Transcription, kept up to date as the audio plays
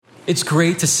It's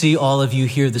great to see all of you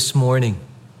here this morning.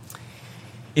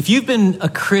 If you've been a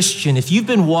Christian, if you've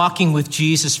been walking with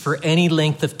Jesus for any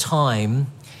length of time,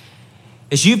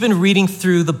 as you've been reading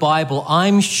through the Bible,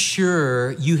 I'm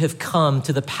sure you have come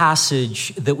to the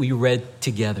passage that we read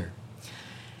together.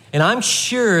 And I'm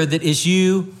sure that as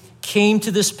you came to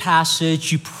this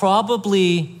passage, you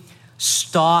probably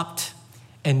stopped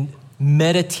and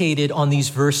meditated on these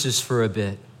verses for a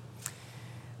bit.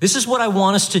 This is what I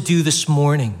want us to do this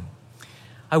morning.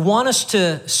 I want us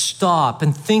to stop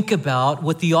and think about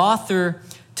what the author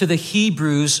to the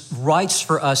Hebrews writes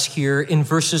for us here in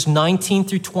verses 19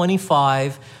 through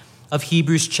 25 of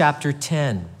Hebrews chapter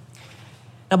 10.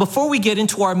 Now, before we get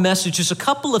into our message, there's a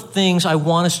couple of things I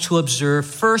want us to observe.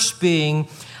 First being,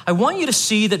 I want you to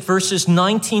see that verses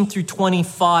 19 through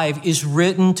 25 is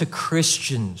written to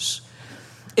Christians.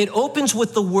 It opens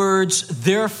with the words,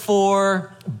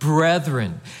 therefore,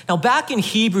 brethren. Now, back in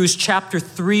Hebrews chapter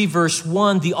 3, verse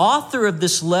 1, the author of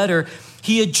this letter,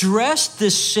 he addressed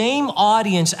this same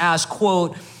audience as,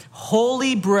 quote,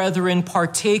 holy brethren,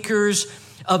 partakers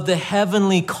of the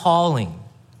heavenly calling.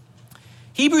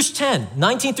 Hebrews 10,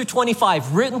 19 through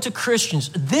 25, written to Christians.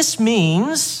 This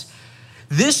means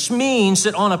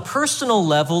that on a personal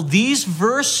level, these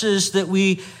verses that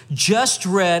we just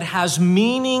read has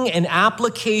meaning and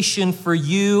application for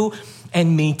you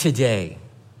and me today.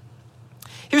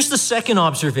 Here's the second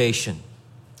observation.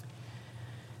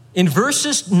 In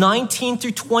verses 19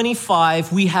 through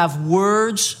 25, we have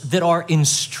words that are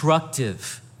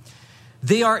instructive.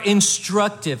 They are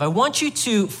instructive. I want you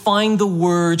to find the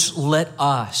words, let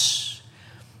us.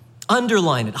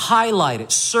 Underline it, highlight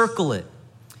it, circle it.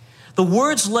 The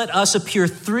words let us appear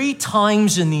 3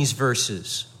 times in these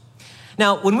verses.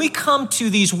 Now, when we come to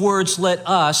these words, let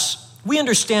us, we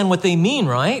understand what they mean,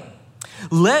 right?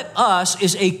 Let us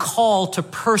is a call to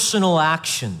personal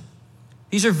action.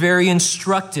 These are very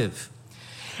instructive.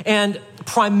 And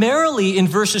primarily in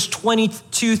verses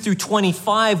 22 through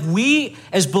 25, we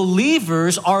as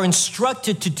believers are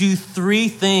instructed to do 3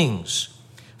 things.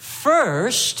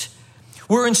 First,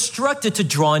 we're instructed to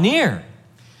draw near.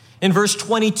 In verse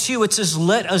 22, it says,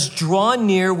 let us draw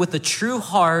near with a true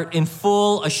heart in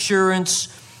full assurance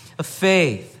of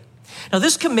faith. Now,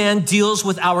 this command deals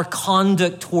with our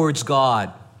conduct towards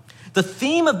God. The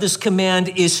theme of this command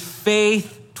is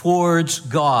faith towards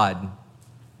God.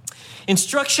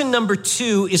 Instruction number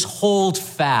 2 is hold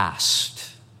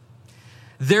fast.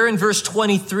 There in verse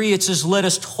 23, it says, let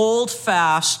us hold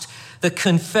fast the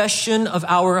confession of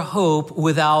our hope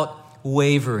without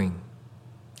wavering.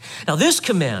 Now, this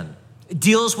command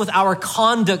deals with our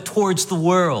conduct towards the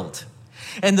world.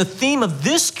 And the theme of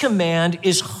this command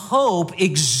is hope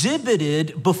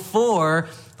exhibited before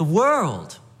the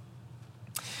world.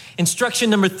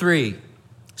 Instruction number 3,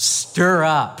 stir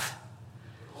up.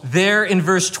 There in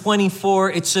verse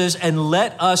 24, it says, and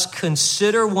let us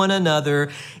consider one another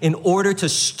in order to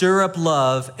stir up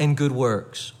love and good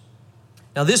works.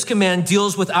 Now, this command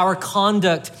deals with our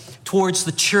conduct towards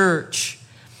the church.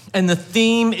 And the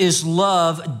theme is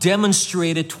love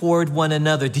demonstrated toward one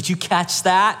another. Did you catch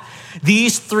that?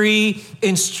 These 3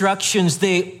 instructions,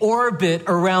 they orbit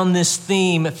around this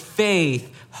theme, faith,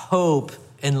 hope,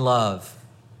 and love.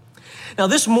 Now,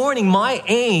 this morning, my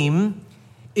aim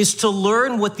is to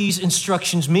learn what these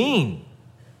instructions mean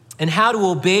and how to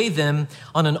obey them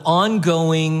on an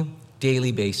ongoing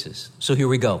daily basis. So here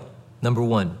we go. Number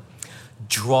 1,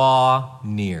 draw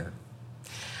near.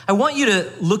 I want you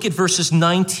to look at verses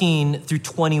 19 through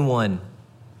 21.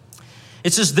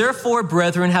 It says, therefore,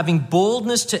 brethren, having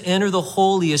boldness to enter the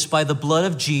holiest by the blood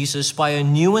of Jesus, by a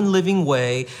new and living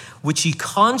way, which he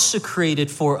consecrated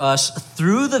for us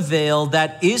through the veil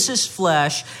that is his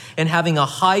flesh, and having a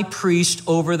high priest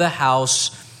over the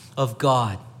house of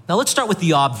God. Now let's start with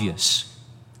the obvious.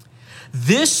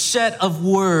 This set of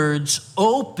words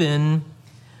open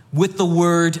with the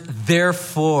word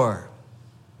therefore.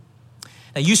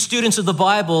 Now, you students of the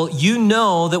Bible, you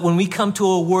know that when we come to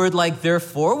a word like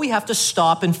therefore, we have to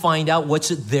stop and find out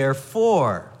what's it there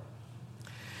for.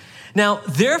 Now,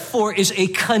 therefore is a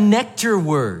connector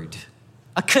word.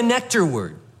 A connector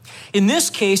word. In this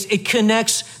case, it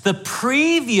connects the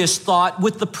previous thought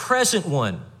with the present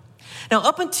one. Now,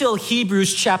 up until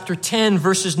Hebrews chapter 10,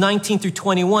 verses 19 through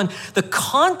 21, the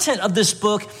content of this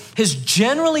book has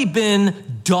generally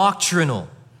been doctrinal.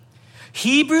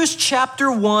 Hebrews chapter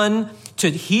 1 to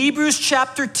Hebrews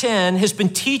chapter 10 has been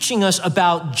teaching us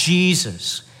about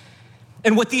Jesus.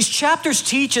 And what these chapters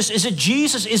teach us is that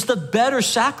Jesus is the better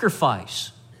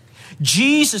sacrifice.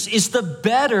 Jesus is the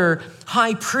better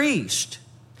high priest.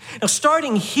 Now,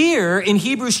 starting here in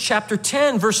Hebrews chapter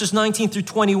 10, verses 19 through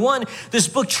 21, this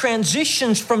book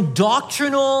transitions from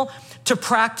doctrinal to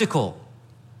practical.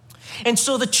 And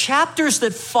so the chapters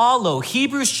that follow,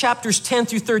 Hebrews chapters 10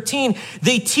 through 13,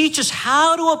 they teach us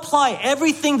how to apply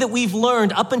everything that we've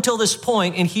learned up until this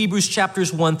point in Hebrews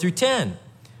chapters 1 through 10.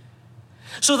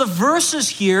 So the verses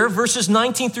here, verses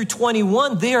 19 through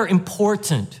 21, they are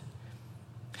important.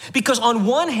 Because on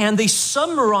one hand, they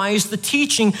summarize the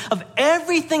teaching of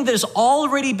everything that has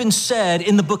already been said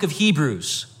in the book of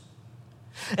Hebrews.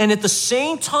 And at the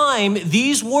same time,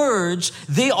 these words,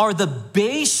 they are the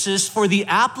basis for the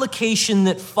application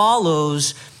that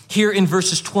follows here in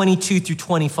verses 22 through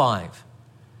 25.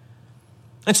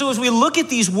 And so as we look at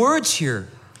these words here,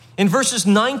 in verses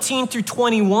 19 through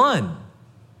 21,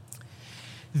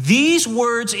 these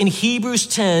words in Hebrews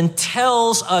 10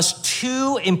 tells us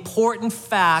two important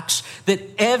facts that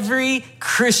every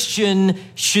Christian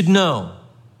should know.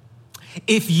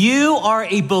 If you are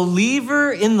a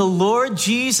believer in the Lord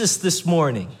Jesus this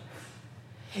morning,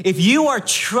 if you are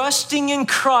trusting in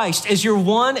Christ as your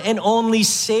one and only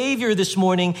Savior this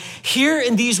morning, here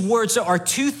in these words there are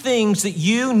two things that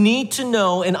you need to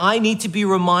know and I need to be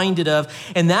reminded of.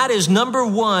 And that is, number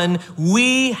one,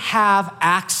 we have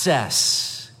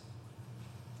access.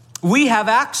 We have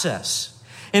access.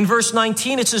 In verse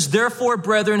 19, it says, therefore,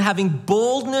 brethren, having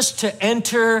boldness to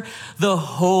enter the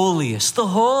holiest. The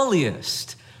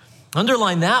holiest.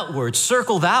 Underline that word.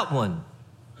 Circle that one.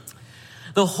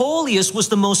 The holiest was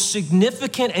the most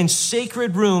significant and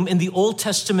sacred room in the Old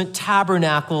Testament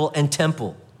tabernacle and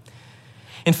temple.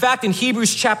 In fact, in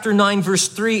Hebrews chapter 9, verse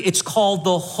 3, it's called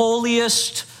the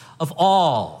holiest of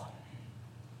all.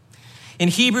 In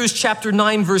Hebrews chapter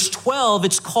 9, verse 12,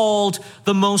 it's called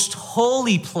the most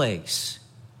holy place.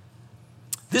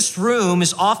 This room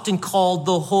is often called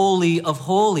the Holy of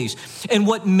Holies. And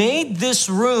what made this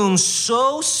room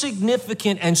so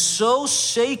significant and so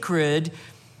sacred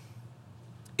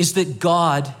is that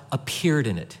God appeared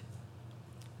in it.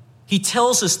 He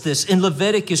tells us this in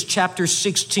Leviticus chapter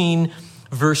 16,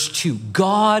 verse 2.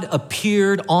 God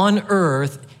appeared on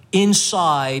earth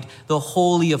inside the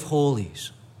Holy of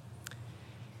Holies.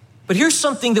 But here's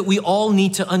something that we all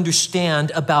need to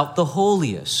understand about the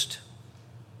holiest.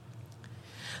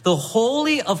 The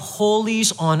Holy of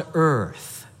Holies on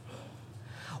earth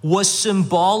was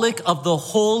symbolic of the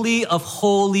Holy of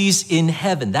Holies in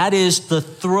heaven. That is the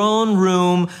throne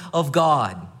room of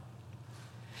God.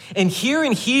 And here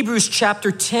in Hebrews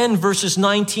chapter 10, verses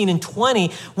 19 and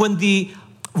 20, when the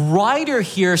writer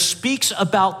here speaks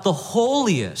about the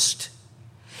holiest,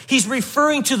 he's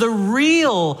referring to the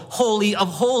real Holy of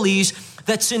Holies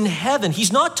that's in heaven.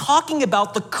 He's not talking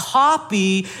about the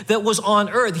copy that was on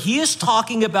earth. He is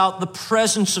talking about the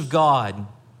presence of God.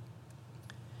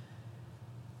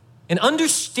 And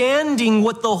understanding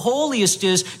what the holiest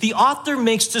is, the author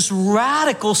makes this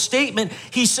radical statement.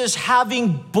 He says,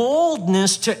 having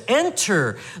boldness to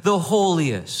enter the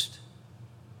holiest.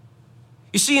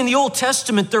 You see, in the Old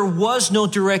Testament, there was no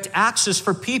direct access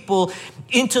for people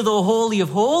into the Holy of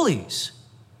Holies.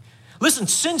 Listen,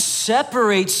 sin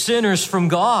separates sinners from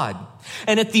God.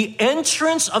 And at the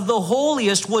entrance of the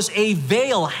holiest was a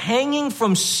veil hanging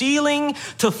from ceiling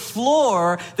to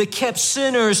floor that kept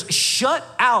sinners shut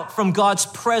out from God's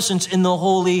presence in the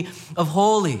Holy of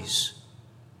Holies.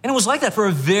 And it was like that for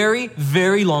a very,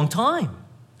 very long time.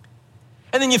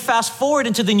 And then you fast forward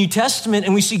into the New Testament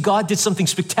and we see God did something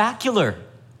spectacular.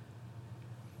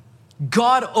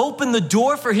 God opened the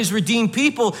door for his redeemed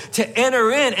people to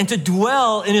enter in and to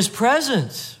dwell in his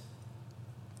presence.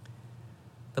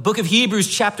 The book of Hebrews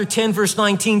chapter 10 verse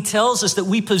 19 tells us that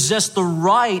we possess the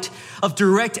right of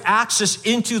direct access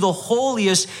into the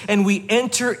holiest and we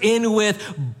enter in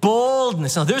with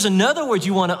boldness. Now there's another word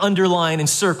you want to underline and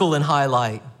circle and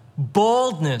highlight.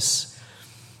 Boldness.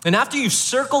 And after you've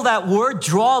circled that word,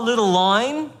 draw a little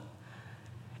line.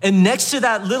 And next to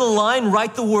that little line,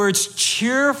 write the words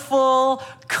cheerful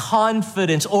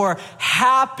confidence or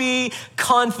happy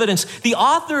confidence. The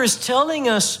author is telling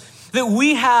us that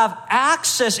we have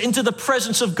access into the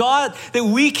presence of God, that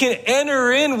we can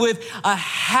enter in with a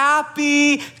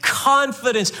happy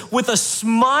confidence, with a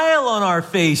smile on our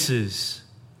faces.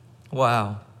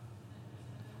 Wow.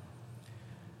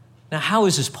 Now, how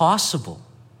is this possible?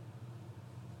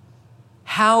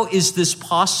 How is this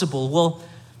possible? Well,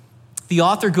 the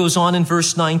author goes on in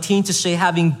verse 19 to say,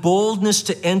 having boldness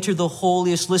to enter the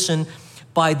holiest, listen,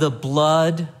 by the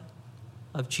blood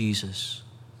of Jesus.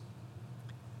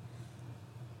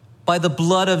 By the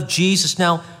blood of Jesus.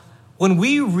 Now, when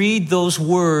we read those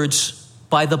words,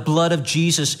 by the blood of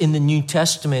Jesus in the New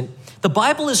Testament, the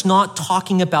Bible is not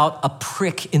talking about a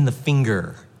prick in the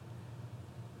finger.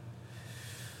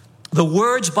 The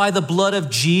words "by the blood of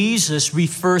Jesus"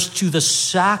 refers to the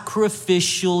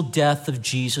sacrificial death of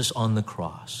Jesus on the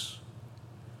cross.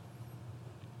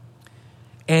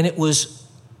 And it was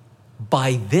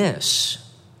by this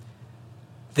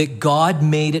that God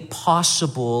made it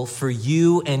possible for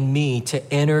you and me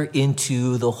to enter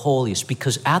into the holiest.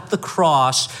 Because at the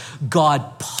cross,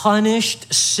 God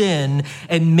punished sin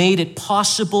and made it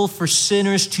possible for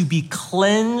sinners to be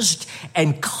cleansed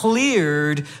and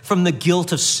cleared from the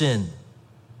guilt of sin.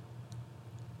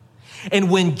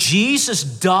 And when Jesus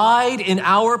died in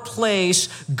our place,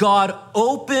 God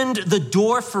opened the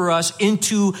door for us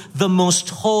into the most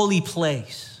holy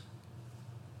place.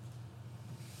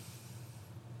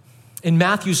 In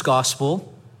Matthew's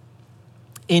gospel,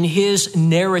 in his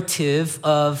narrative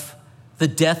of the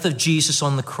death of Jesus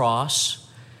on the cross,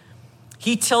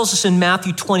 he tells us in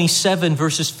Matthew 27,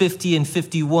 verses 50 and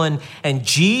 51, "And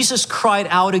Jesus cried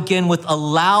out again with a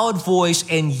loud voice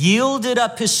and yielded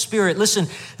up his spirit." Listen,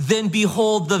 "Then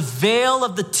behold, the veil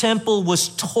of the temple was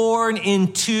torn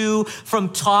in two from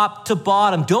top to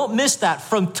bottom." Don't miss that,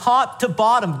 from top to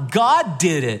bottom. God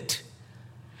did it.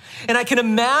 And I can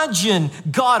imagine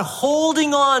God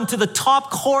holding on to the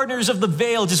top corners of the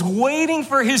veil, just waiting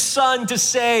for his son to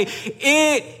say,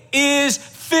 "It is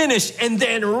finished," and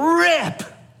then rip.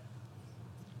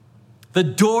 The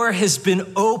door has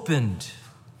been opened.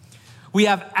 We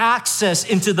have access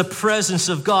into the presence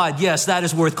of God. Yes, that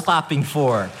is worth clapping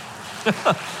for.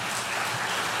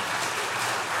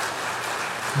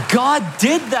 God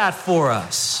did that for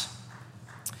us.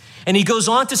 And he goes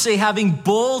on to say, having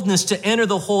boldness to enter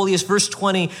the holiest, verse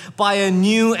 20, "by a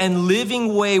new and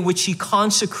living way which he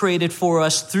consecrated for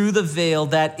us through the veil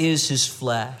that is his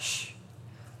flesh."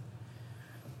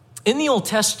 In the Old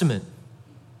Testament,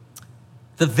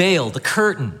 the veil, the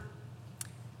curtain,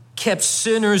 kept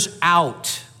sinners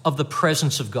out of the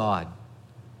presence of God.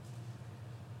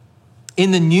 In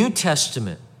the New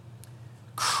Testament,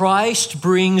 Christ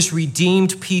brings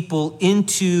redeemed people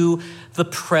into the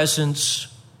presence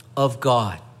of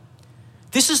God.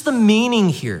 This is the meaning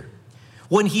here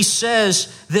when he says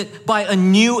that by a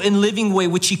new and living way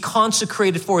which he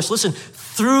consecrated for us. Listen,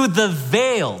 through the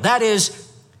veil, that is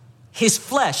his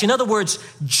flesh. In other words,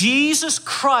 Jesus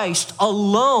Christ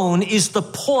alone is the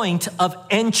point of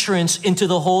entrance into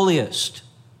the holiest.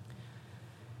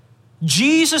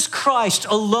 Jesus Christ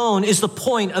alone is the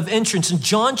point of entrance. In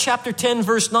John chapter 10,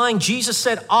 verse 9, Jesus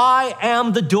said, "I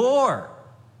am the door."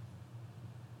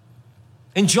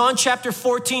 In John chapter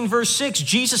 14, verse 6,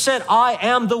 Jesus said, "I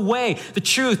am the way, the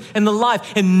truth, and the life,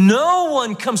 and no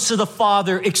one comes to the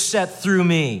Father except through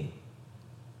me."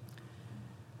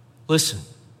 Listen,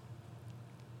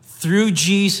 through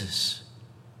Jesus,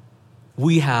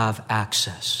 we have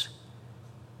access.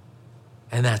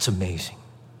 And that's amazing.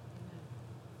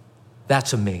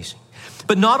 That's amazing.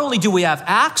 But not only do we have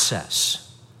access,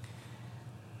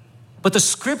 but the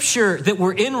scripture that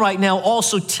we're in right now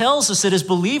also tells us that as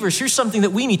believers, here's something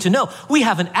that we need to know. We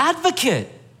have an advocate.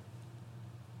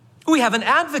 We have an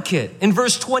advocate. In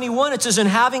verse 21, it says, "And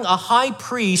having a high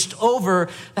priest over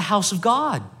the house of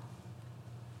God."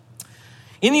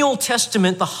 In the Old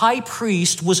Testament, the high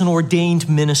priest was an ordained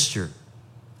minister.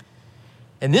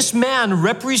 And this man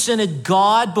represented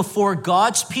God before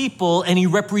God's people, and he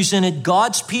represented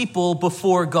God's people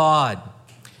before God.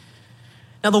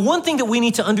 Now, the one thing that we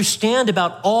need to understand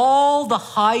about all the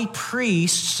high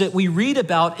priests that we read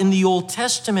about in the Old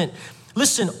Testament,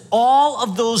 listen, all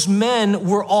of those men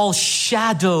were all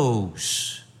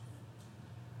shadows.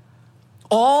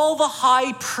 All the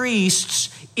high priests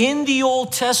in the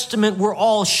Old Testament were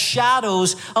all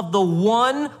shadows of the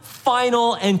one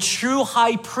final and true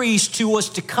high priest who was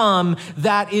to come,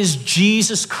 that is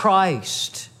Jesus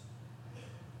Christ.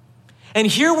 And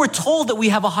here we're told that we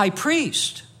have a high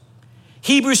priest.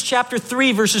 Hebrews chapter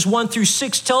 3, verses 1 through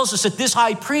 6 tells us that this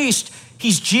high priest,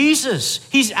 he's Jesus.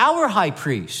 He's our high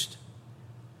priest.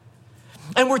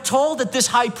 And we're told that this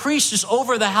high priest is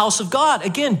over the house of God.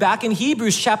 Again, back in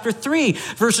Hebrews chapter 3,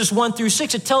 verses 1 through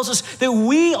 6, it tells us that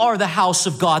we are the house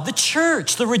of God, the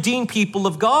church, the redeemed people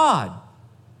of God.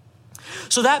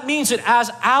 So that means that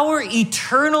as our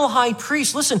eternal high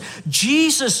priest, listen,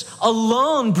 Jesus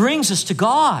alone brings us to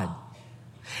God.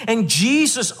 And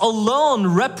Jesus alone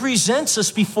represents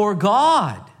us before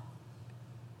God.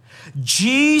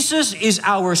 Jesus is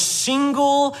our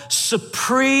single,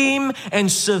 supreme,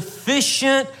 and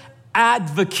sufficient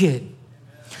advocate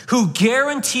who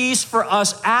guarantees for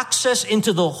us access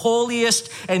into the holiest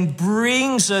and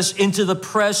brings us into the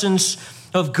presence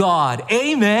of God.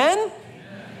 Amen? Amen.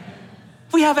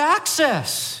 We have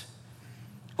access.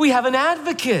 We have an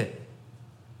advocate.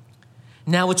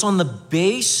 Now, it's on the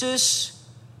basis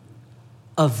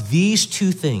of these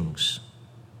two things,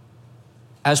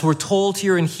 as we're told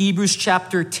here in Hebrews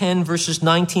chapter 10, verses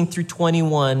 19 through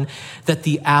 21, that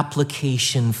the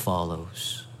application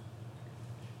follows.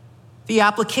 The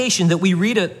application that we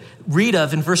read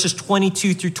of in verses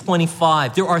 22 through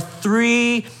 25. There are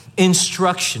three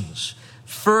instructions.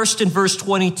 First, in verse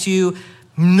 22,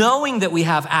 knowing that we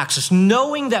have access,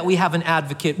 knowing that we have an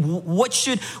advocate, what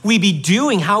should we be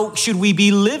doing? How should we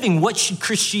be living? What should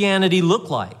Christianity look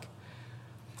like?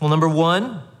 Well, number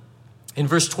one, in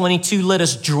verse 22, let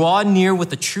us draw near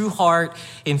with a true heart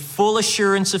in full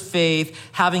assurance of faith,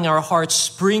 having our hearts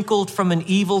sprinkled from an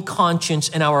evil conscience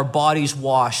and our bodies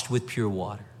washed with pure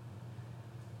water.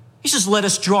 He says, let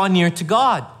us draw near to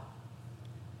God.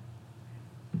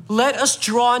 Let us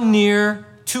draw near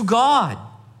to God.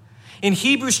 In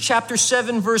Hebrews chapter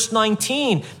 7, verse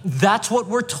 19, that's what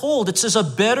we're told. It says a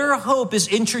better hope is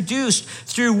introduced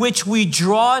through which we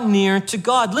draw near to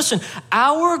God. Listen,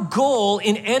 our goal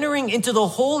in entering into the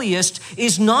holiest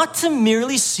is not to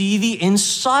merely see the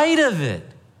inside of it.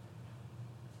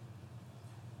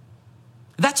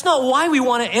 That's not why we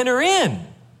want to enter in.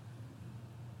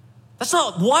 That's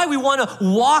not why we want to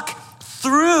walk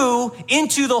through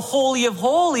into the Holy of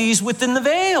Holies within the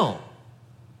veil.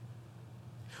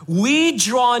 We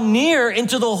draw near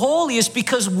into the holiest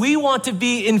because we want to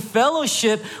be in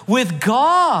fellowship with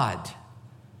God.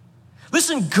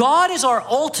 Listen, God is our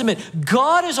ultimate.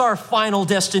 God is our final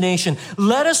destination.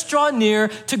 Let us draw near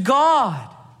to God.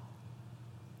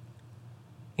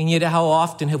 And yet, how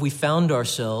often have we found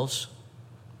ourselves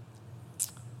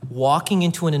walking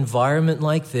into an environment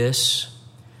like this?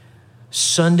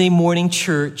 Sunday morning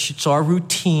church, it's our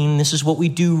routine. This is what we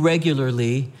do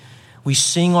regularly. We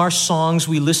sing our songs,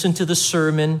 we listen to the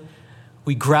sermon,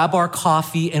 we grab our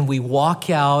coffee, and we walk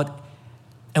out,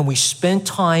 and we spend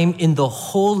time in the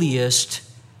holiest,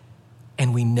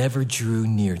 and we never drew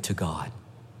near to God.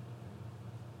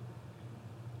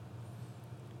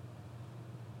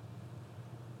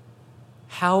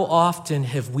 How often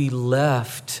have we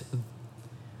left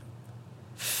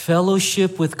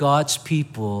fellowship with God's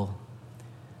people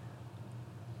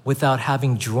without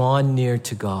having drawn near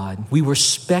to God? We were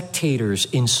spectators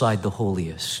inside the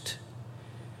holiest.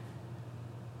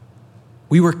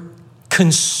 We were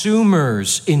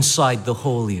consumers inside the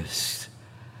holiest.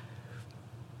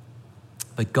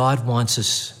 But God wants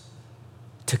us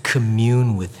to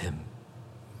commune with Him,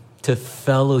 to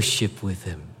fellowship with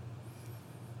Him,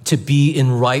 to be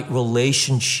in right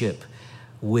relationship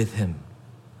with Him.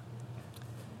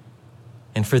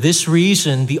 And for this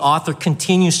reason, the author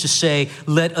continues to say,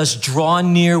 let us draw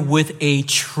near with a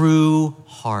true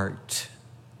heart.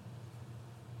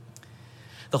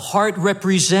 The heart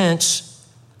represents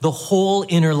the whole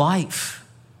inner life.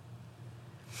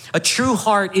 A true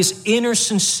heart is inner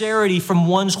sincerity from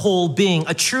one's whole being.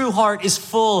 A true heart is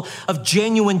full of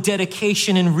genuine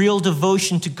dedication and real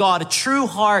devotion to God. A true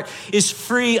heart is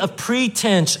free of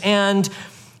pretense and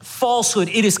falsehood.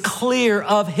 It is clear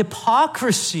of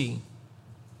hypocrisy.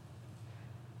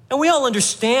 And we all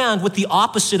understand what the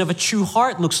opposite of a true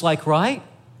heart looks like, right?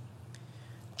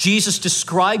 Jesus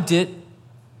described it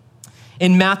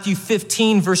in Matthew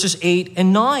 15, verses 8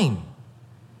 and 9.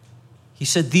 He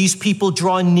said, these people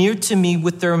draw near to me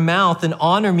with their mouth and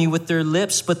honor me with their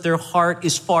lips, but their heart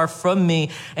is far from me,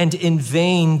 and in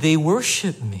vain they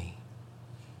worship me.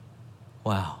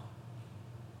 Wow.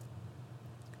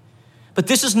 But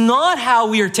this is not how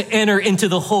we are to enter into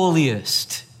the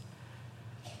holiest.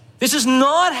 This is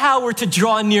not how we're to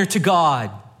draw near to God.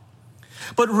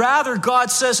 But rather, God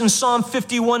says in Psalm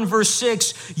 51, verse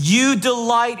 6, you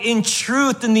delight in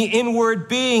truth in the inward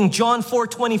being. John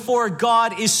 4:24,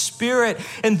 God is spirit,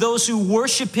 and those who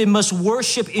worship Him must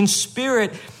worship in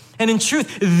spirit and in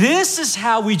truth. This is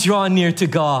how we draw near to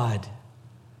God.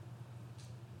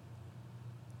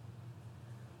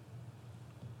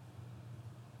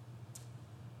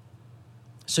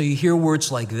 So you hear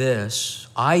words like this.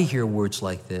 I hear words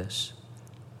like this.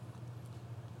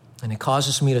 And it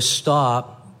causes me to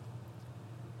stop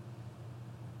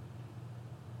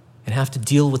and have to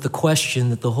deal with the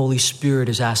question that the Holy Spirit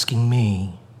is asking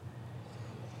me.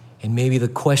 And maybe the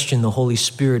question the Holy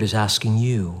Spirit is asking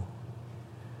you.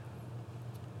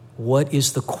 What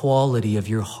is the quality of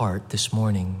your heart this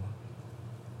morning?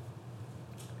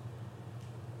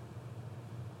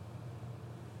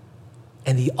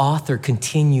 And the author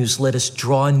continues, let us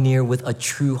draw near with a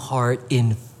true heart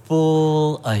in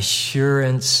full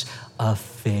assurance of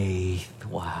faith.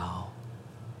 Wow.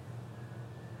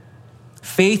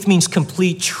 Faith means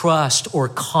complete trust or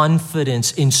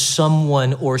confidence in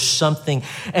someone or something.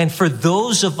 And for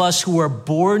those of us who are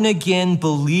born again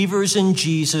believers in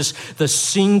Jesus, the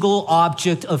single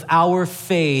object of our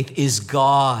faith is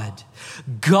God.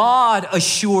 God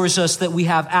assures us that we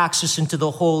have access into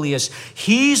the holiest.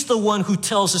 He's the one who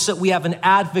tells us that we have an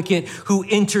advocate who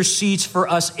intercedes for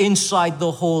us inside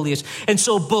the holiest. And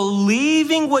so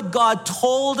believing what God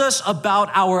told us about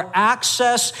our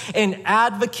access and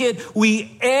advocate,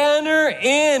 we enter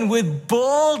in with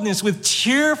boldness, with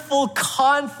cheerful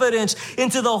confidence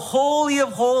into the Holy of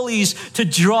Holies to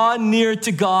draw near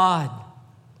to God.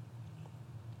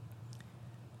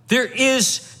 There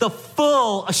is the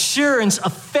full assurance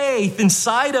of faith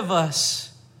inside of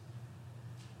us.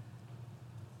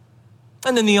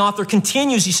 And then the author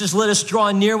continues. He says, let us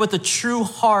draw near with a true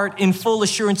heart in full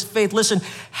assurance of faith. Listen,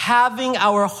 having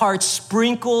our hearts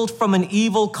sprinkled from an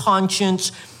evil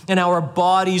conscience and our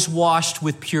bodies washed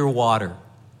with pure water.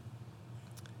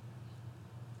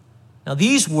 Now,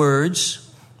 these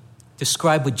words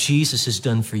describe what Jesus has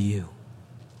done for you.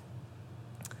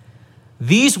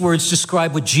 These words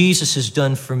describe what Jesus has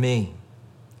done for me.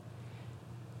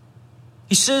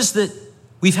 He says that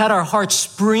we've had our hearts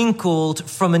sprinkled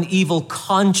from an evil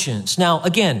conscience. Now,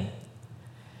 again,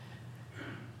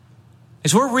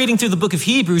 as we're reading through the book of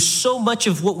Hebrews, so much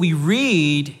of what we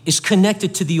read is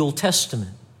connected to the Old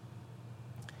Testament.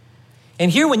 And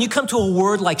here, when you come to a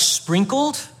word like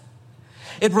sprinkled,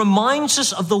 it reminds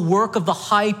us of the work of the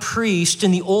high priest in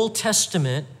the Old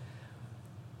Testament,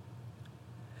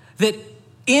 that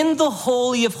in the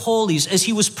Holy of Holies, as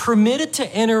he was permitted to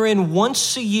enter in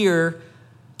once a year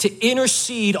to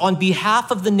intercede on behalf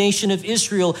of the nation of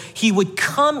Israel, he would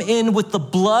come in with the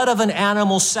blood of an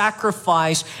animal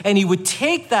sacrifice, and he would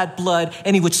take that blood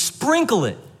and he would sprinkle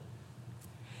it.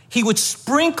 He would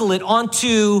sprinkle it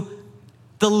onto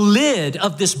the lid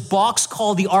of this box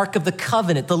called the Ark of the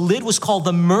Covenant. The lid was called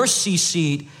the mercy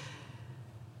seat,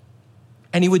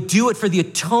 and he would do it for the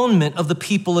atonement of the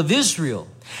people of Israel.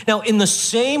 Now, in the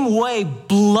same way,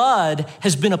 blood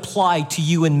has been applied to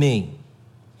you and me.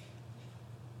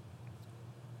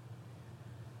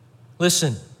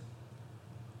 Listen,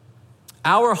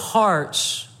 our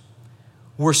hearts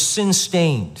were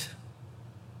sin-stained.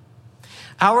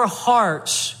 Our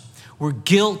hearts were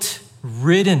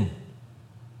guilt-ridden.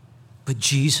 But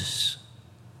Jesus.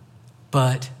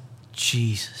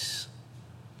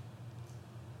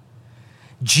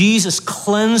 Jesus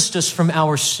cleansed us from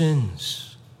our sins.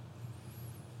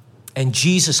 And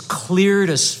Jesus cleared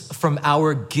us from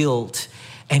our guilt,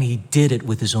 and he did it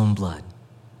with his own blood.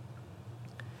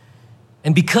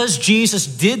 And because Jesus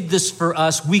did this for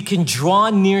us, we can draw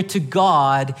near to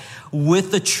God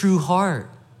with a true heart.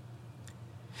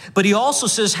 But he also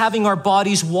says having our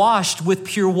bodies washed with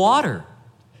pure water.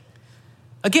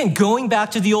 Again, going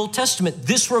back to the Old Testament,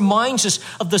 this reminds us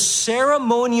of the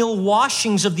ceremonial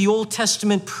washings of the Old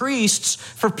Testament priests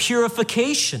for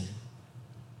purification.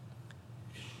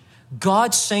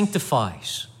 God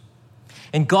sanctifies,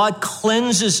 and God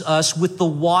cleanses us with the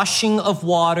washing of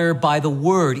water by the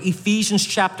word. Ephesians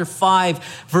chapter 5,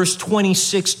 verse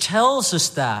 26 tells us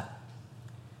that.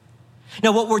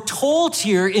 Now, what we're told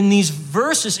here in these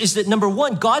verses is that, number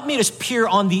one, God made us pure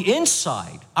on the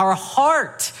inside, our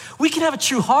heart. We can have a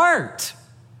true heart.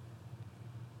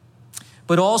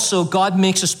 But also, God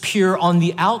makes us pure on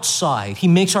the outside. He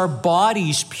makes our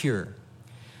bodies pure.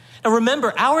 Now,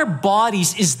 remember, our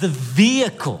bodies is the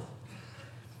vehicle.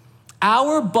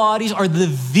 Our bodies are the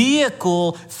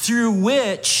vehicle through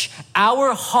which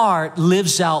our heart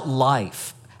lives out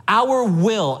life. Our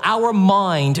will, our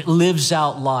mind lives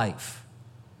out life.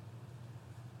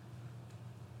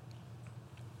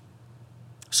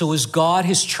 So as God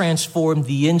has transformed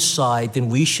the inside, then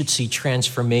we should see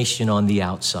transformation on the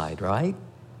outside, right?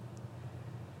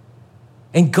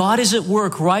 And God is at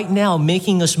work right now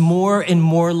making us more and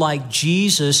more like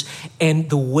Jesus. And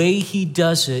the way he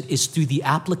does it is through the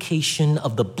application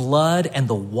of the blood and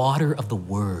the water of the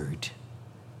word.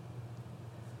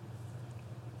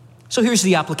 So here's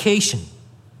the application.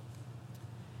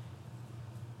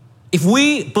 If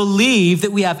we believe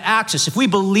that we have access, if we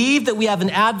believe that we have an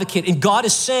advocate, and God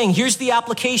is saying, here's the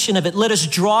application of it, let us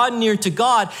draw near to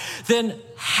God, then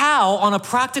how, on a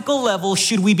practical level,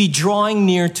 should we be drawing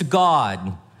near to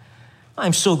God?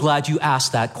 I'm so glad you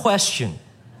asked that question.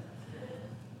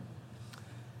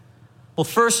 Well,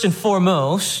 first and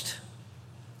foremost,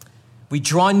 we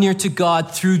draw near to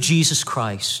God through Jesus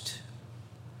Christ.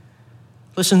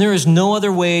 Listen, there is no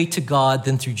other way to God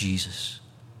than through Jesus.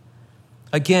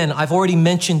 Again, I've already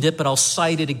mentioned it, but I'll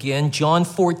cite it again. John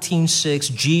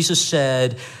 14:6, Jesus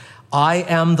said, I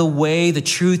am the way, the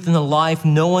truth, and the life.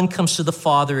 No one comes to the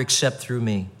Father except through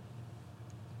me.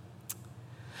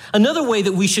 Another way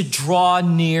that we should draw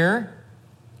near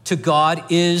to God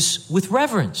is with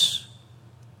reverence.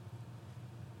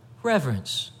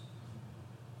 Reverence.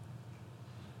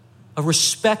 A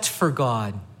respect for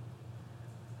God.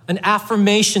 An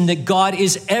affirmation that God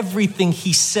is everything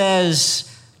he says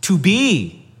to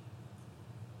be.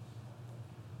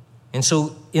 And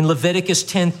so in Leviticus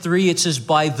 10:3, it says,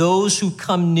 by those who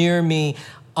come near me,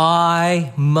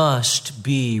 I must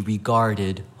be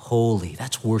regarded holy.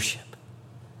 That's worship.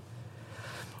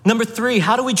 Number 3,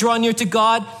 how do we draw near to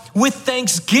God? With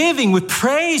thanksgiving, with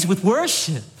praise, with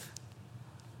worship.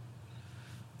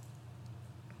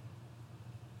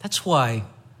 That's why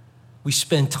we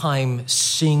spend time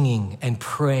singing and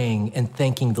praying and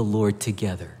thanking the Lord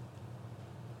together.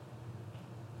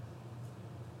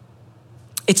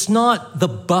 It's not the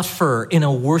buffer in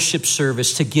a worship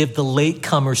service to give the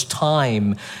latecomers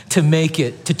time to make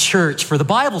it to church for the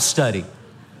Bible study.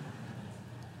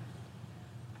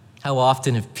 How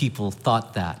often have people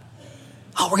thought that?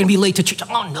 Oh, we're going to be late to church.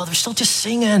 Oh, no, they're still just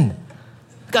singing.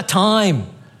 We've got time.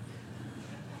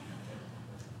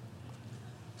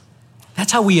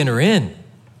 That's how we enter in.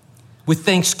 With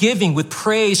thanksgiving, with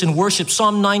praise and worship.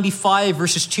 Psalm 95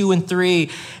 verses 2 and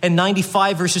 3 and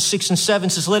 95 verses 6 and 7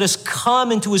 says, let us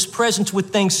come into his presence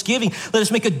with thanksgiving. Let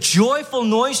us make a joyful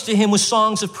noise to him with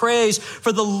songs of praise.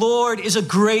 For the Lord is a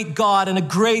great God and a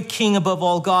great King above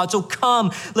all gods. So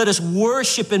come, let us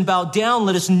worship and bow down.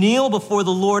 Let us kneel before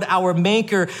the Lord our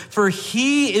Maker. For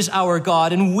he is our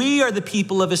God and we are the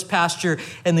people of his pasture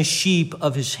and the sheep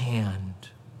of his hand.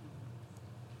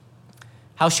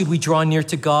 How should we draw near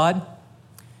to God?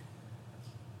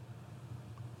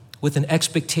 With an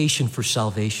expectation for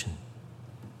salvation.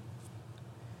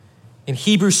 In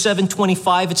Hebrews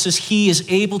 7:25, it says, he is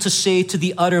able to save to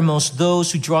the uttermost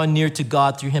those who draw near to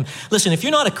God through him. Listen, if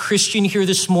you're not a Christian here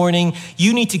this morning,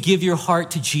 you need to give your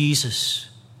heart to Jesus.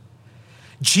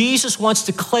 Jesus wants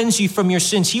to cleanse you from your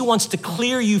sins. He wants to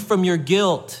clear you from your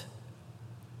guilt.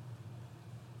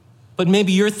 But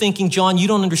maybe you're thinking, John, you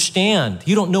don't understand.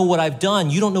 You don't know what I've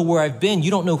done. You don't know where I've been. You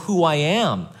don't know who I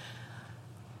am.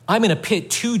 I'm in a pit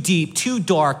too deep, too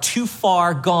dark, too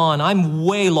far gone. I'm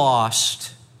way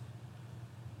lost.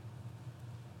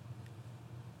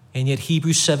 And yet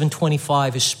Hebrews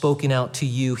 7:25 is spoken out to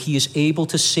you. He is able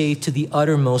to save to the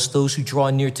uttermost those who draw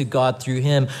near to God through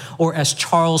him. Or as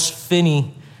Charles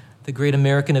Finney, the great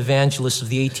American evangelist of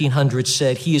the 1800s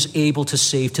said, he is able to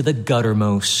save to the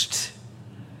guttermost.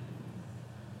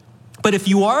 But if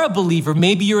you are a believer,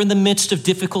 maybe you're in the midst of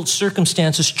difficult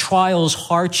circumstances, trials,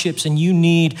 hardships, and you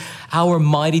need our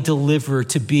mighty deliverer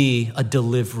to be a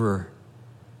deliverer.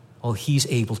 Well, he's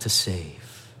able to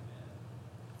save.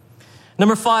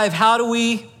 Number 5, how do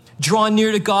we draw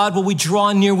near to God? Well, we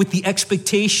draw near with the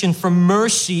expectation for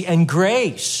mercy and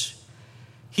grace.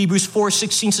 Hebrews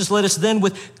 4:16 says, let us then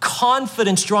with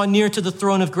confidence draw near to the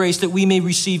throne of grace that we may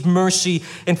receive mercy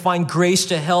and find grace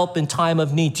to help in time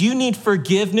of need. Do you need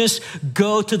forgiveness?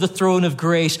 Go to the throne of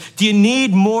grace. Do you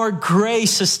need more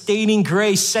grace, sustaining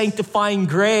grace, sanctifying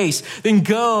grace? Then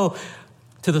go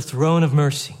to the throne of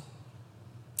mercy,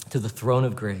 to the throne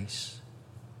of grace.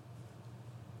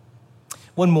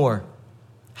 One more.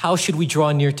 How should we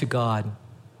draw near to God?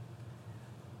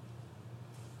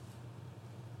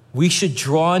 We should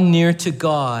draw near to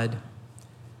God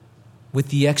with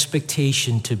the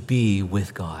expectation to be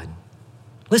with God.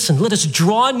 Listen, let us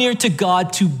draw near to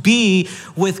God to be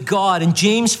with God. In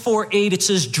James 4:8, it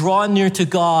says, draw near to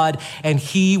God and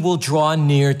he will draw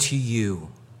near to you.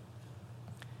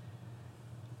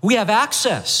 We have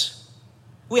access.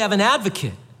 We have an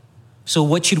advocate. So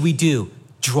what should we do?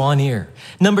 Draw near.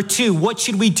 Number 2, what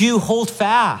should we do? Hold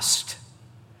fast.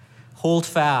 Hold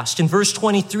fast. In verse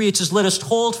 23, it says, let us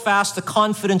hold fast the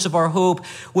confidence of our hope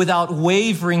without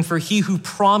wavering, for he who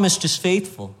promised is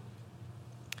faithful.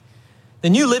 The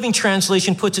New Living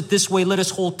Translation puts it this way, let us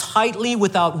hold tightly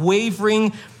without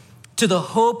wavering to the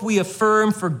hope we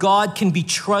affirm, for God can be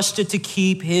trusted to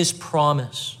keep his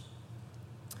promise.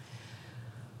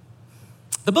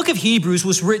 The book of Hebrews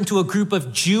was written to a group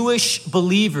of Jewish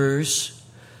believers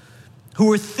who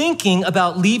were thinking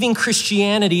about leaving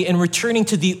Christianity and returning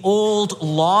to the old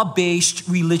law-based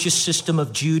religious system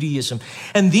of Judaism.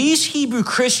 And these Hebrew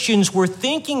Christians were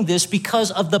thinking this because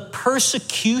of the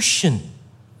persecution.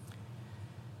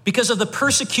 Because of the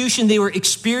persecution they were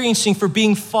experiencing for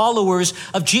being followers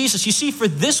of Jesus. You see, for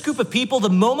this group of people, the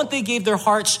moment they gave their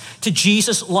hearts to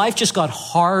Jesus, life just got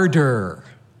harder.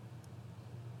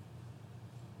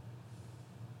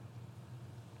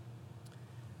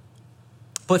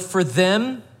 But for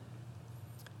them,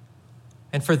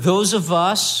 And for those of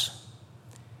us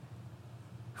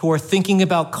who are thinking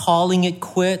about calling it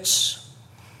quits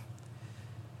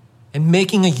and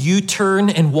making a U-turn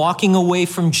and walking away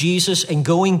from Jesus and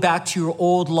going back to your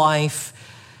old life,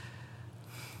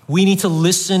 we need to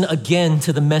listen again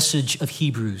to the message of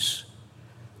Hebrews.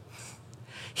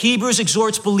 Hebrews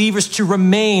exhorts believers to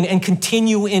remain and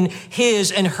continue in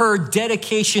his and her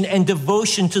dedication and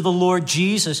devotion to the Lord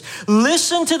Jesus.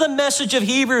 Listen to the message of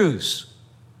Hebrews.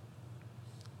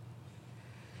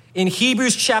 In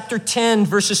Hebrews chapter 10,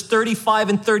 verses 35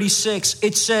 and 36,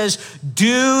 it says,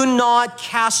 "Do not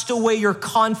cast away your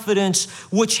confidence,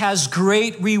 which has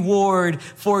great reward,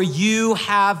 for you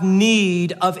have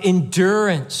need of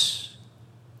endurance."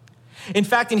 In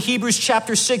fact, in Hebrews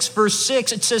chapter 6, verse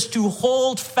 6, it says to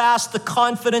hold fast the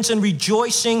confidence and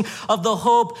rejoicing of the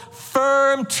hope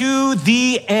firm to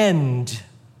the end.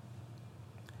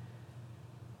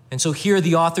 And so here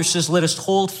the author says, let us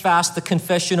hold fast the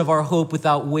confession of our hope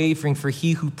without wavering, for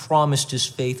he who promised is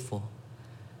faithful.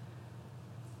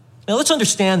 Now let's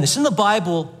understand this. In the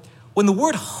Bible, when the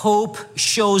word hope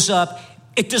shows up,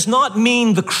 it does not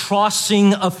mean the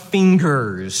crossing of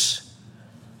fingers.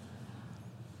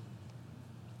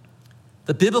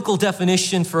 The biblical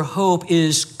definition for hope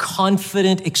is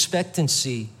confident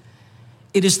expectancy.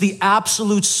 It is the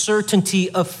absolute certainty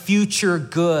of future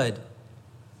good.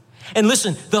 And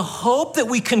listen, the hope that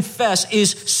we confess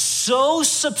is so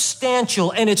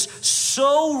substantial and it's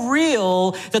so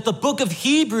real that the book of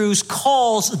Hebrews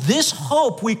calls this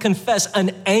hope we confess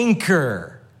an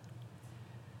anchor.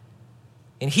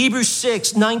 In Hebrews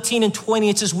 6, 19 and 20,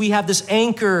 it says we have this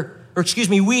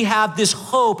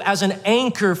hope as an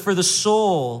anchor for the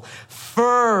soul,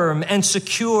 firm and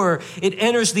secure. It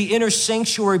enters the inner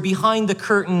sanctuary behind the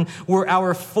curtain where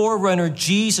our forerunner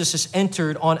Jesus has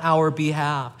entered on our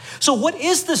behalf. So what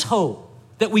is this hope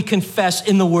that we confess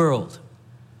in the world?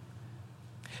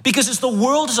 Because as the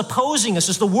world is opposing us,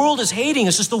 as the world is hating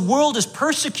us, as the world is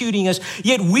persecuting us,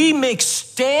 yet we make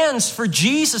stands for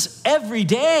Jesus every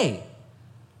day.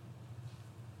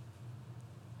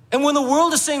 And when the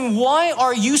world is saying, why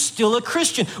are you still a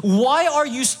Christian? Why are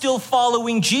you still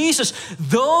following Jesus?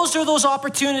 Those are those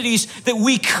opportunities that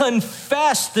we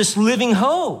confess this living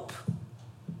hope.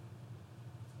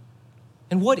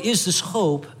 And what is this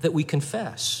hope that we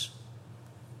confess?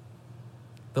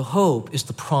 The hope is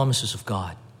the promises of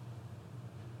God.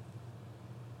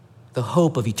 The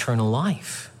hope of eternal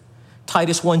life.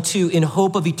 Titus 1:2, in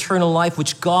hope of eternal life,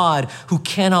 which God, who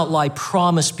cannot lie,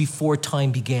 promised before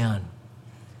time began.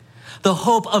 The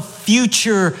hope of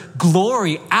future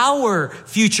glory, our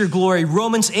future glory.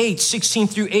 Romans 8, 16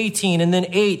 through 18, and then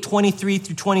 8, 23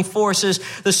 through 24 says,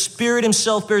 the Spirit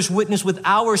himself bears witness with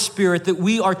our spirit that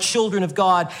we are children of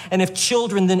God, and if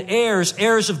children, then heirs,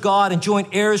 heirs of God, and joint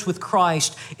heirs with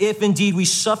Christ, if indeed we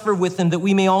suffer with him, that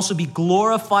we may also be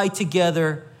glorified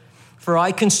together. For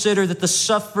I consider that the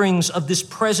sufferings of this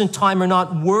present time are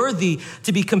not worthy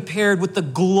to be compared with the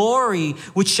glory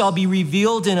which shall be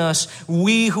revealed in us.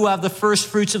 We who have the first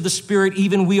fruits of the Spirit,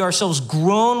 even we ourselves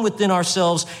groan within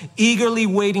ourselves, eagerly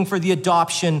waiting for the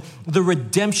adoption, the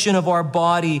redemption of our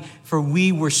body, for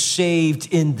we were saved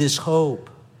in this hope.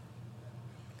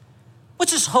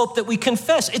 What's this hope that we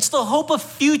confess? It's the hope of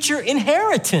future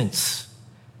inheritance.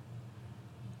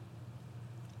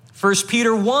 1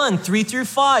 Peter 1, 3 through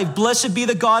 5, blessed be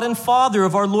the God and Father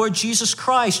of our Lord Jesus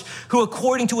Christ, who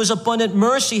according to his abundant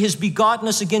mercy has begotten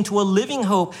us again to a living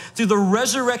hope through the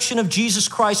resurrection of Jesus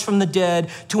Christ from the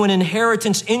dead, to an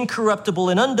inheritance incorruptible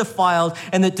and undefiled,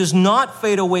 and that does not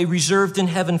fade away, reserved in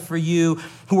heaven for you,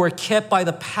 who are kept by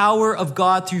the power of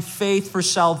God through faith for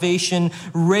salvation,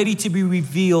 ready to be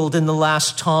revealed in the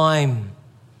last time.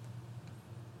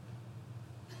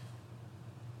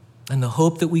 And the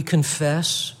hope that we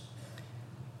confess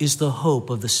is the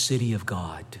hope of the city of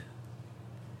God.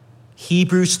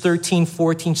 Hebrews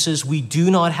 13:14 says, we do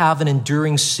not have an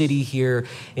enduring city here.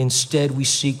 Instead, we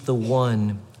seek the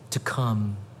one to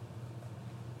come.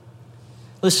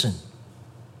 Listen.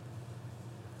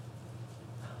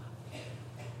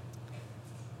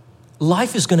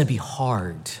 Life is going to be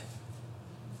hard.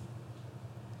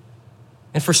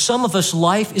 And for some of us,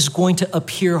 life is going to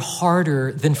appear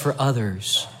harder than for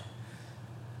others.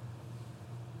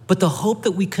 But the hope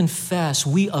that we confess,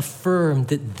 we affirm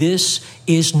that this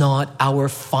is not our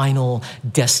final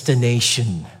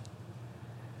destination.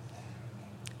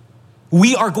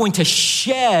 We are going to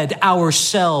shed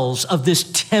ourselves of this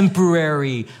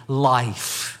temporary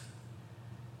life.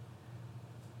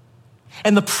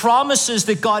 And the promises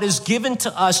that God has given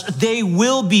to us, they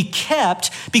will be kept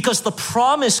because the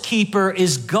promise keeper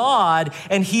is God,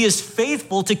 and he is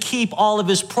faithful to keep all of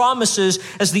his promises,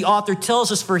 as the author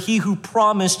tells us, for he who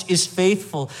promised is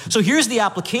faithful. So here's the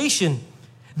application.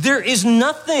 There is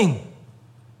nothing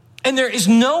and there is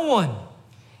no one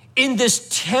in this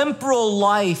temporal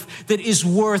life that is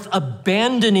worth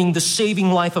abandoning the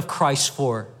saving life of Christ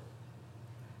for.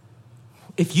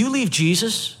 If you leave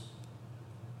Jesus,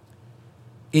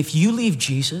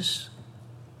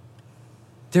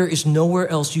 there is nowhere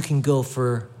else you can go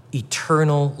for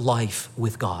eternal life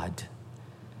with God.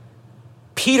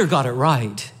 Peter got it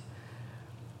right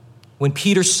when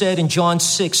Peter said in John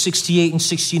 6:68 and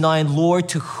 69, Lord,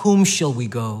 to whom shall we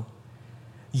go?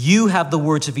 You have the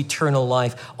words of eternal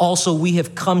life. Also, we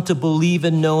have come to believe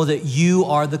and know that you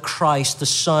are the Christ, the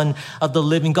Son of the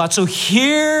living God. So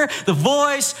hear the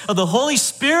voice of the Holy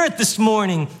Spirit this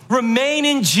morning. Remain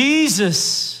in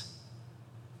Jesus.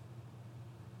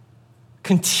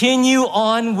 Continue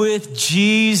on with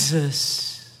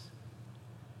Jesus.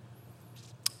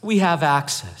 We have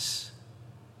access.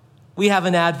 We have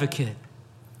an advocate.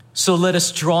 So let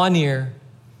us draw near.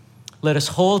 Let us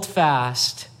hold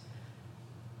fast.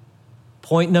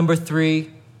 Point number 3,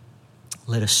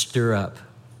 let us stir up.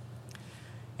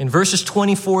 In verses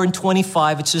 24 and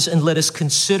 25, it says, and let us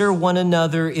consider one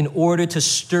another in order to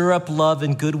stir up love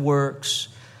and good works,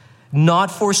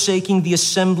 not forsaking the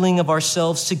assembling of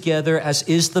ourselves together, as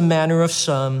is the manner of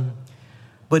some,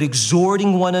 but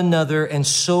exhorting one another, and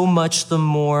so much the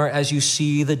more as you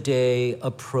see the day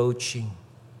approaching.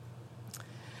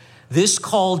 This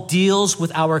call deals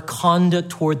with our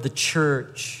conduct toward the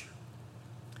church.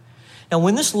 Now,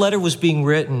 when this letter was being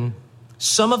written,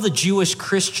 some of the Jewish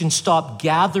Christians stopped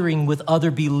gathering with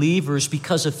other believers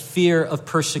because of fear of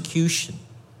persecution.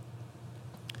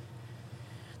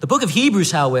 The book of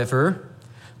Hebrews, however,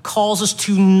 calls us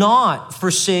to not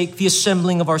forsake the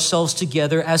assembling of ourselves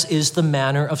together, as is the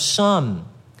manner of some.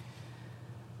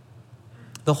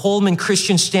 The Holman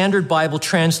Christian Standard Bible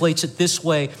translates it this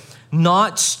way: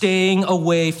 not staying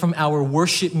away from our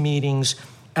worship meetings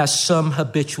as some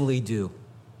habitually do.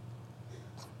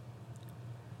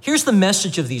 Here's the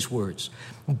message of these words.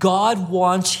 God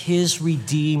wants his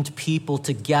redeemed people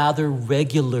to gather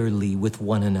regularly with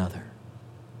one another.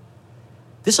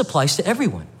 This applies to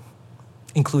everyone,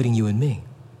 including you and me.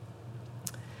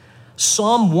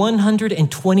 Psalm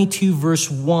 122 verse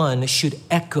 1 should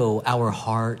echo our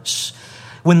hearts.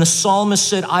 When the psalmist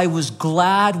said, I was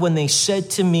glad when they said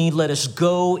to me, let us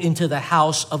go into the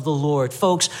house of the Lord.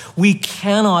 Folks, we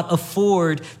cannot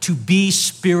afford to be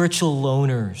spiritual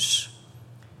loners.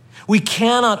 We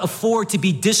cannot afford to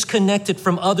be disconnected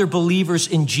from other believers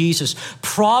in Jesus.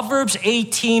 Proverbs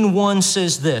 18:1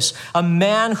 says this: a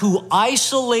man who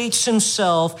isolates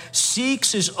himself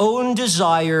seeks his own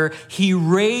desire. He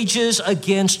rages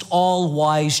against all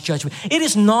wise judgment. It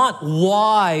is not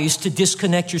wise to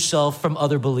disconnect yourself from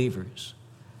other believers.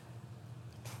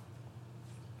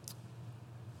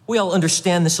 We all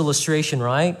understand this illustration,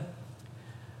 right?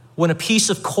 When a piece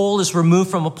of coal is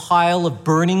removed from a pile of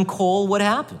burning coal, what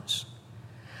happens?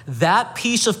 That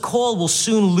piece of coal will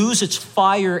soon lose its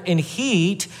fire and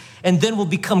heat, and then will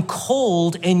become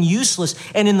cold and useless.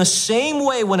 And in the same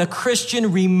way, when a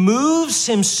Christian removes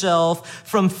himself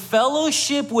from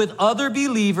fellowship with other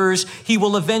believers, he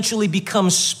will eventually become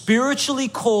spiritually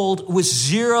cold with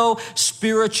zero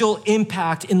spiritual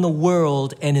impact in the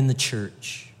world and in the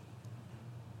church.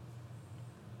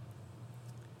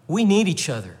 We need each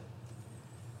other.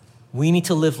 We need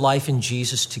to live life in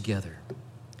Jesus together.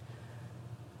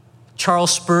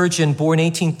 Charles Spurgeon, born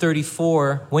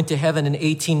 1834, went to heaven in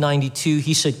 1892.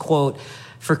 He said, quote,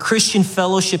 for Christian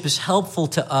fellowship is helpful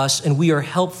to us, and we are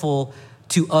helpful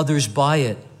to others by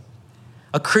it.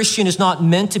 A Christian is not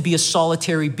meant to be a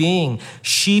solitary being.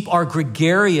 Sheep are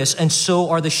gregarious, and so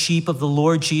are the sheep of the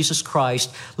Lord Jesus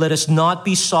Christ. Let us not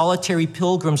be solitary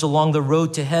pilgrims along the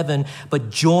road to heaven,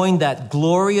 but join that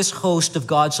glorious host of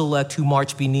God's elect who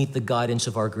march beneath the guidance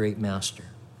of our great Master.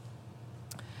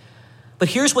 But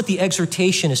here's what the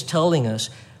exhortation is telling us.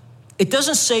 It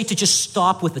doesn't say to just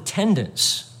stop with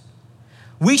attendance.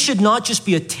 We should not just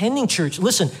be attending church.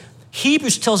 Listen,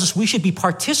 Hebrews tells us we should be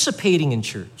participating in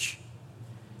church.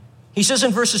 He says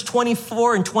in verses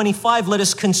 24 and 25, let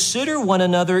us consider one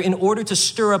another in order to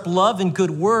stir up love and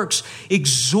good works,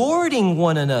 exhorting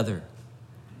one another.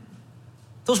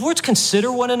 Those words,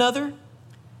 consider one another,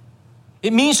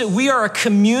 it means that we are a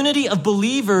community of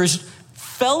believers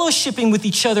fellowshipping with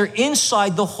each other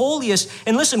inside the holiest.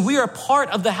 And listen, we are part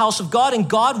of the house of God, and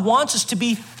God wants us to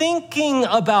be thinking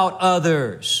about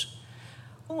others.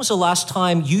 was the last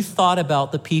time you thought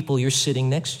about the people you're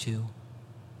sitting next to?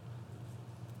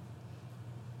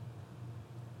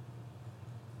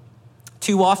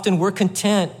 Too often we're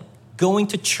content going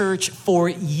to church for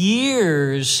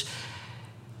years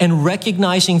and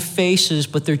recognizing faces,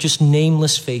 but they're just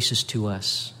nameless faces to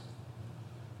us.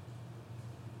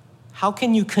 How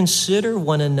can you consider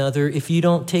one another if you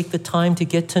don't take the time to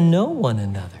get to know one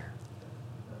another?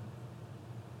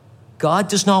 God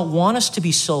does not want us to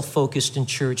be self-focused in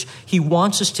church. He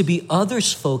wants us to be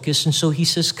others-focused. And so he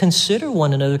says, consider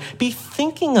one another. Be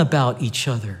thinking about each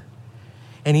other.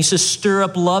 And he says, stir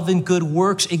up love and good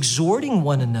works, exhorting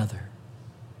one another.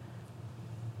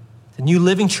 The New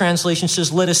Living Translation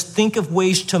says, let us think of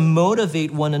ways to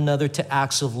motivate one another to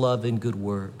acts of love and good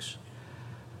works.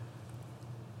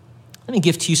 Let me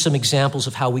give to you some examples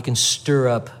of how we can stir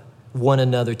up one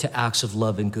another to acts of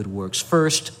love and good works.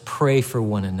 First, pray for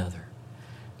one another.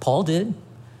 Paul did.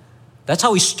 That's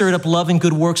how he stirred up love and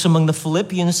good works among the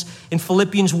Philippians. In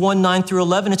Philippians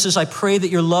 1:9-11, it says, I pray that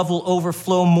your love will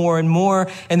overflow more and more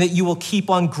and that you will keep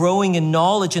on growing in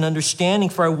knowledge and understanding,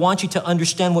 for I want you to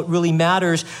understand what really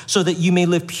matters so that you may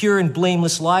live pure and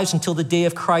blameless lives until the day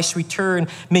of Christ's return.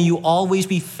 May you always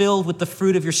be filled with the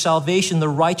fruit of your salvation, the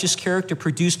righteous character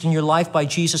produced in your life by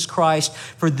Jesus Christ,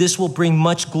 for this will bring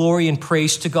much glory and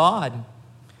praise to God.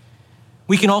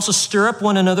 We can also stir up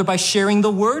one another by sharing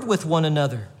the word with one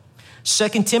another.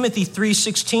 2 Timothy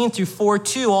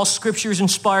 3:16-4:2, all scripture is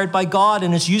inspired by God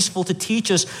and is useful to teach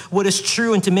us what is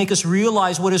true and to make us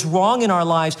realize what is wrong in our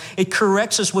lives. It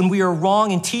corrects us when we are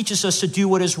wrong and teaches us to do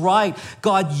what is right.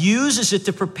 God uses it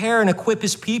to prepare and equip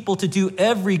his people to do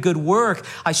every good work.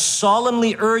 I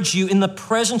solemnly urge you in the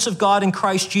presence of God in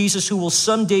Christ Jesus, who will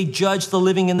someday judge the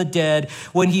living and the dead,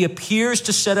 when he appears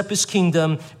to set up his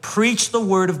kingdom, preach the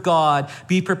word of God.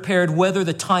 Be prepared whether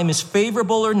the time is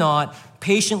favorable or not.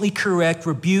 Patiently correct,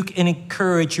 rebuke, and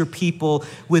encourage your people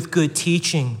with good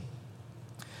teaching.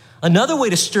 Another way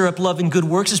to stir up love and good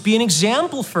works is be an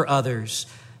example for others.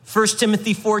 1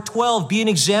 Timothy 4:12, be an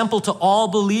example to all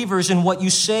believers in what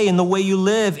you say, in the way you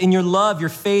live, in your love, your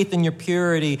faith, and your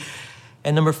purity.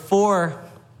 And number 4,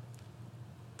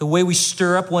 the way we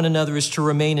stir up one another is to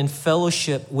remain in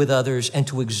fellowship with others and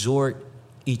to exhort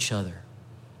each other.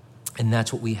 And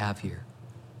that's what we have here.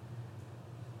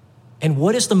 And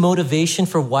what is the motivation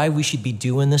for why we should be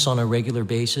doing this on a regular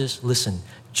basis? Listen,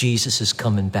 Jesus is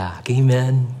coming back.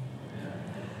 Amen.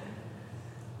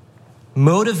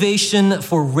 Motivation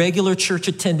for regular church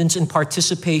attendance and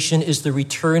participation is the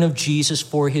return of Jesus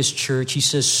for his church. He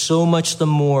says, so much the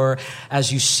more as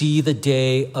you see the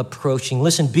day approaching.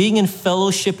 Listen, being in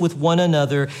fellowship with one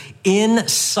another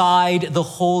inside the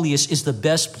holiest is the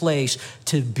best place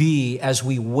to be as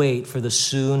we wait for the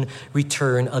soon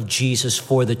return of Jesus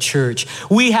for the church.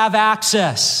 We have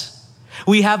access.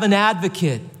 We have an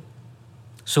advocate.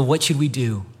 So what should we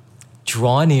do?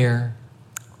 Draw near,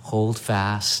 hold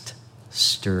fast,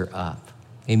 stir up.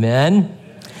 Amen?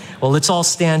 Well, let's all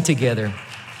stand together.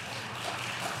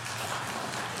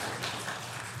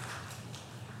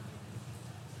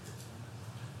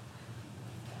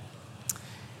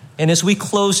 And as we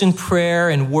close in prayer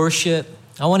and worship,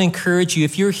 I want to encourage you,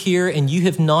 if you're here and you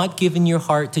have not given your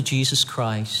heart to Jesus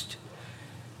Christ,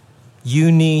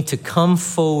 you need to come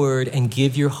forward and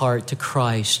give your heart to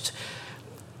Christ.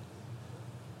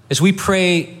 As we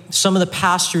pray, some of the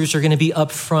pastors are going to be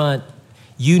up front.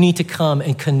 You need to come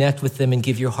and connect with them and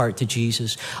give your heart to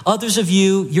Jesus. Others of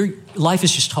you, your life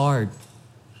is just hard.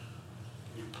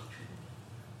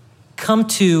 Come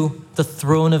to the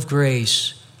throne of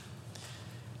grace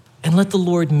and let the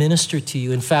Lord minister to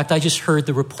you. In fact, I just heard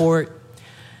the report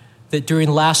that during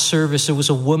last service, there was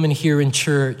a woman here in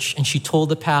church, and she told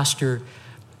the pastor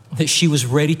that she was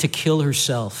ready to kill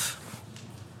herself.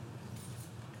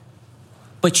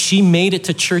 But she made it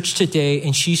to church today,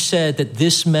 and she said that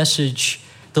this message,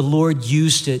 the Lord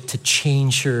used it to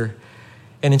change her.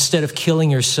 And instead of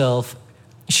killing herself,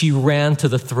 she ran to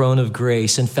the throne of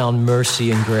grace and found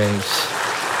mercy and grace.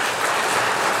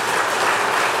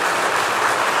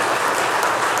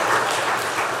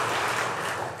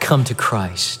 Come to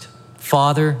Christ.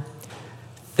 Father,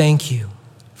 thank you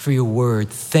for your word.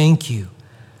 Thank you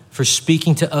for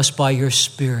speaking to us by your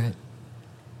Spirit.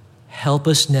 Help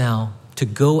us now to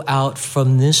go out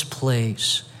from this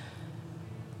place,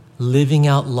 living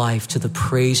out life to the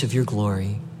praise of your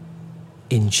glory.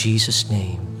 In Jesus'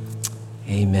 name,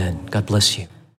 amen. God bless you.